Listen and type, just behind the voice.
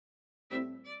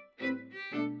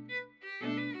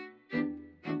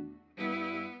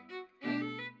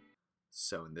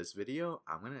So in this video,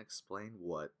 I'm going to explain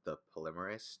what the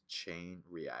polymerase chain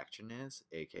reaction is,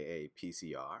 aka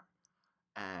PCR,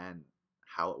 and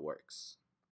how it works.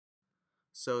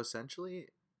 So essentially,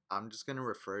 I'm just going to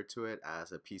refer to it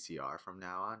as a PCR from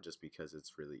now on just because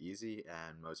it's really easy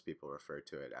and most people refer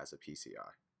to it as a PCR.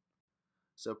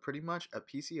 So pretty much a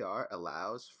PCR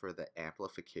allows for the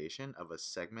amplification of a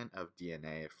segment of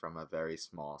DNA from a very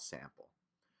small sample.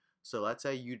 So let's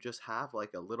say you just have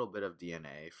like a little bit of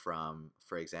DNA from,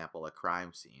 for example, a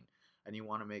crime scene, and you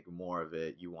want to make more of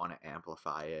it, you want to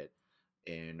amplify it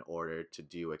in order to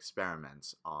do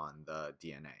experiments on the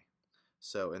DNA.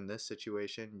 So in this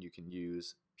situation, you can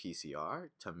use PCR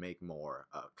to make more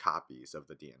copies of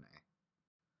the DNA.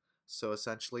 So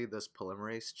essentially, this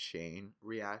polymerase chain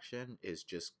reaction is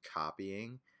just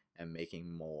copying and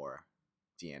making more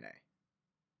DNA.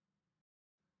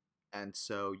 And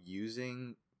so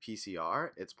using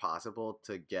PCR, it's possible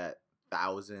to get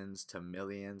thousands to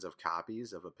millions of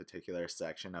copies of a particular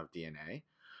section of DNA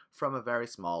from a very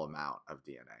small amount of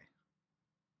DNA.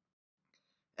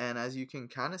 And as you can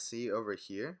kind of see over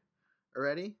here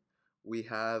already, we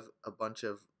have a bunch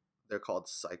of, they're called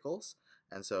cycles.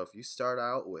 And so if you start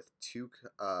out with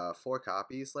 4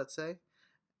 copies, let's say,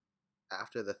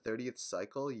 after the 30th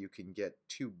cycle, you can get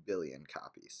 2 billion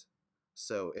copies.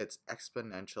 So it's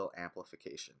exponential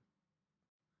amplification.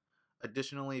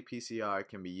 Additionally, PCR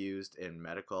can be used in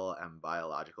medical and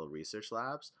biological research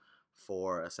labs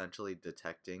for essentially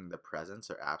detecting the presence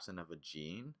or absence of a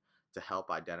gene to help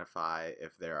identify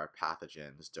if there are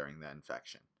pathogens during the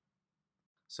infection.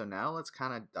 So now let's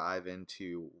kind of dive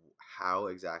into how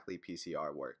exactly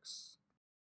PCR works.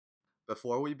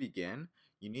 Before we begin,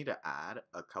 you need to add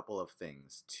a couple of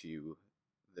things to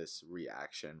this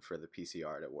reaction for the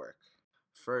PCR to work.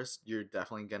 First, you're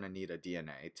definitely going to need a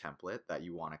DNA template that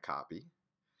you want to copy.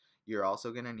 You're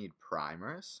also going to need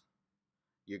primers.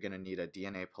 You're going to need a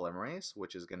DNA polymerase,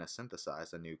 which is going to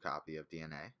synthesize a new copy of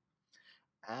DNA.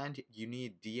 And you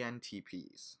need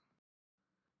DNTPs.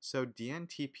 So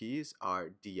DNTPs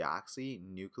are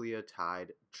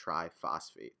deoxynucleotide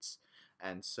triphosphates.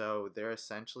 And so they're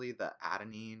essentially the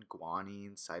adenine,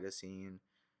 guanine, cytosine,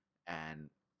 and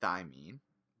thymine,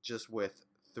 just with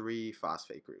 3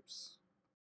 phosphate groups.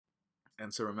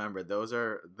 And so remember, those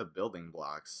are the building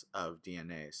blocks of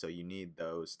DNA, so you need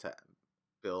those to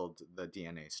build the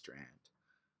DNA strand.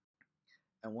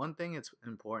 And one thing it's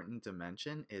important to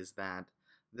mention is that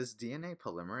this DNA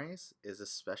polymerase is a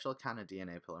special kind of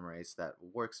DNA polymerase that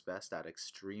works best at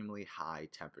extremely high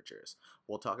temperatures.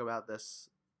 We'll talk about this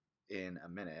in a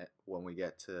minute when we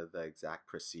get to the exact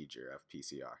procedure of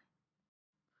PCR.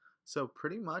 So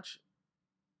pretty much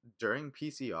during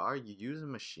PCR, you use a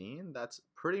machine that's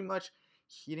pretty much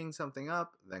heating something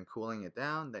up, then cooling it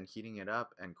down, then heating it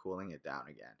up and cooling it down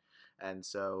again. And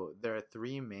so there are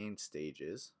 3 main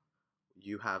stages.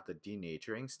 You have the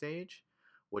denaturing stage,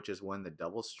 which is when the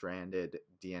double-stranded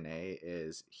DNA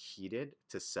is heated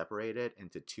to separate it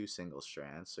into 2 single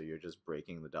strands, so you're just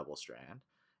breaking the double strand.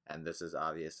 And this is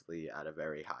obviously at a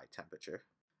very high temperature.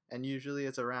 And usually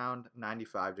it's around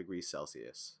 95 degrees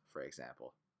Celsius, for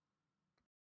example.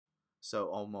 So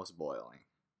almost boiling.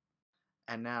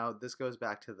 And now this goes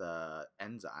back to the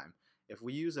enzyme. If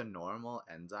we use a normal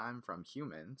enzyme from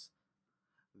humans,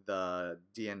 the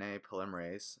DNA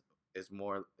polymerase is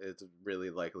really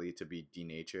likely to be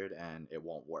denatured and it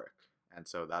won't work. And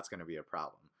so that's going to be a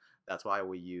problem. That's why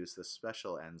we use the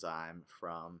special enzyme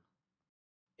from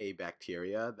a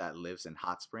bacteria that lives in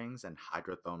hot springs and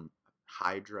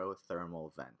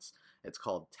hydrothermal vents. It's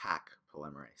called Taq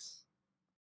polymerase.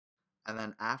 And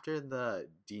then after the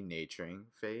denaturing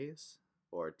phase,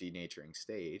 or denaturing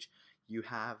stage, you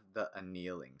have the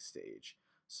annealing stage.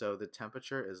 So the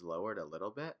temperature is lowered a little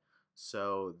bit,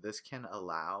 so this can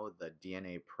allow the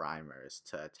DNA primers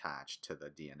to attach to the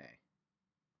DNA.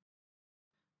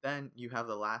 Then you have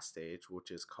the last stage,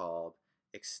 which is called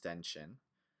extension.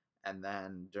 And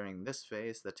then during this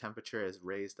phase, the temperature is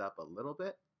raised up a little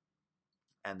bit,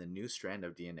 and the new strand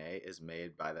of DNA is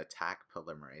made by the Taq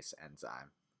polymerase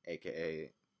enzyme,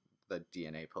 aka the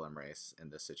DNA polymerase in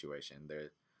this situation.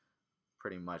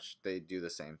 They do the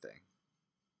same thing.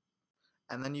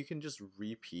 And then you can just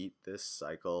repeat this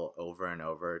cycle over and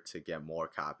over to get more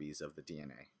copies of the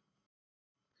DNA.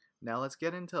 Now let's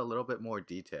get into a little bit more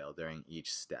detail during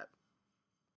each step.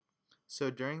 So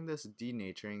during this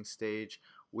denaturing stage,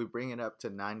 we bring it up to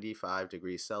 95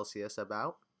 degrees Celsius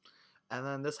about, and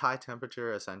then this high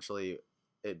temperature essentially,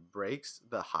 it breaks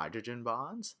the hydrogen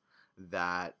bonds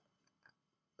that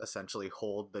essentially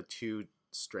hold the 2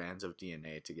 strands of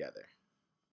DNA together.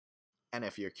 And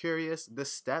if you're curious,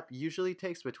 this step usually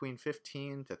takes between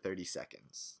 15 to 30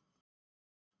 seconds.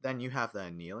 Then you have the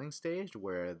annealing stage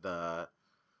where the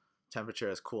temperature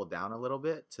has cooled down a little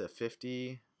bit to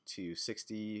 50 to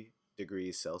 60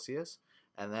 degrees Celsius.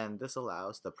 And then this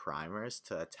allows the primers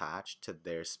to attach to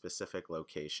their specific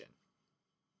location.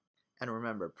 And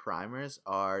remember, primers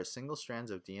are single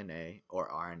strands of DNA or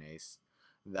RNAs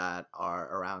that are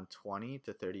around 20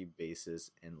 to 30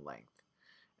 bases in length.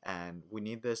 And we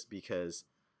need this because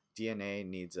DNA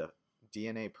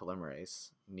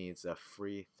polymerase needs a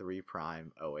free 3'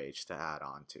 OH to add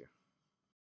on to.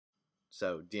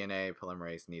 So DNA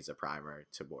polymerase needs a primer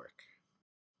to work.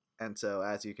 And so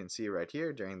as you can see right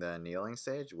here, during the annealing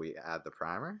stage, we add the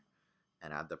primer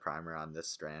and add the primer on this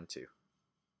strand too.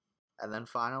 And then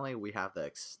finally, we have the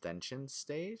extension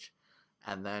stage.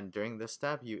 And then during this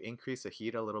step, you increase the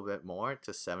heat a little bit more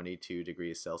to 72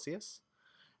 degrees Celsius.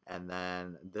 And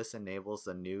then this enables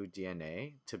the new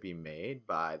DNA to be made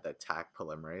by the Taq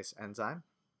polymerase enzyme.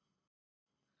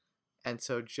 And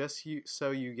so so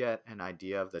you get an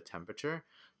idea of the temperature,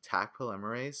 Taq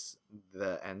polymerase,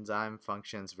 the enzyme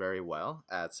functions very well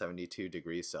at 72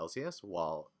 degrees Celsius,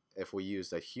 while if we use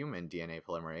the human DNA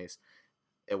polymerase,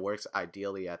 it works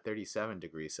ideally at 37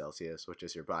 degrees Celsius, which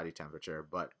is your body temperature,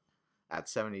 but at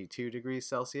 72 degrees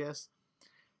Celsius,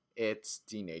 it's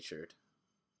denatured.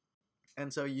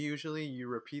 And so usually you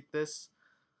repeat this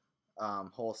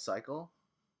whole cycle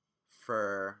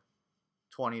for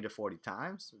 20 to 40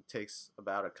 times. It takes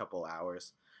about a couple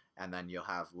hours, and then you'll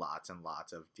have lots and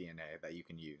lots of DNA that you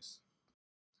can use.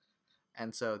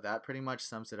 And so that pretty much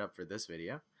sums it up for this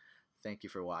video. Thank you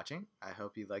for watching. I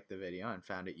hope you liked the video and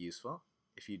found it useful.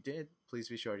 If you did, please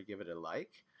be sure to give it a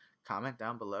like, comment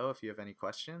down below if you have any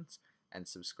questions, and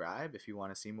subscribe if you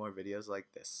want to see more videos like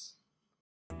this.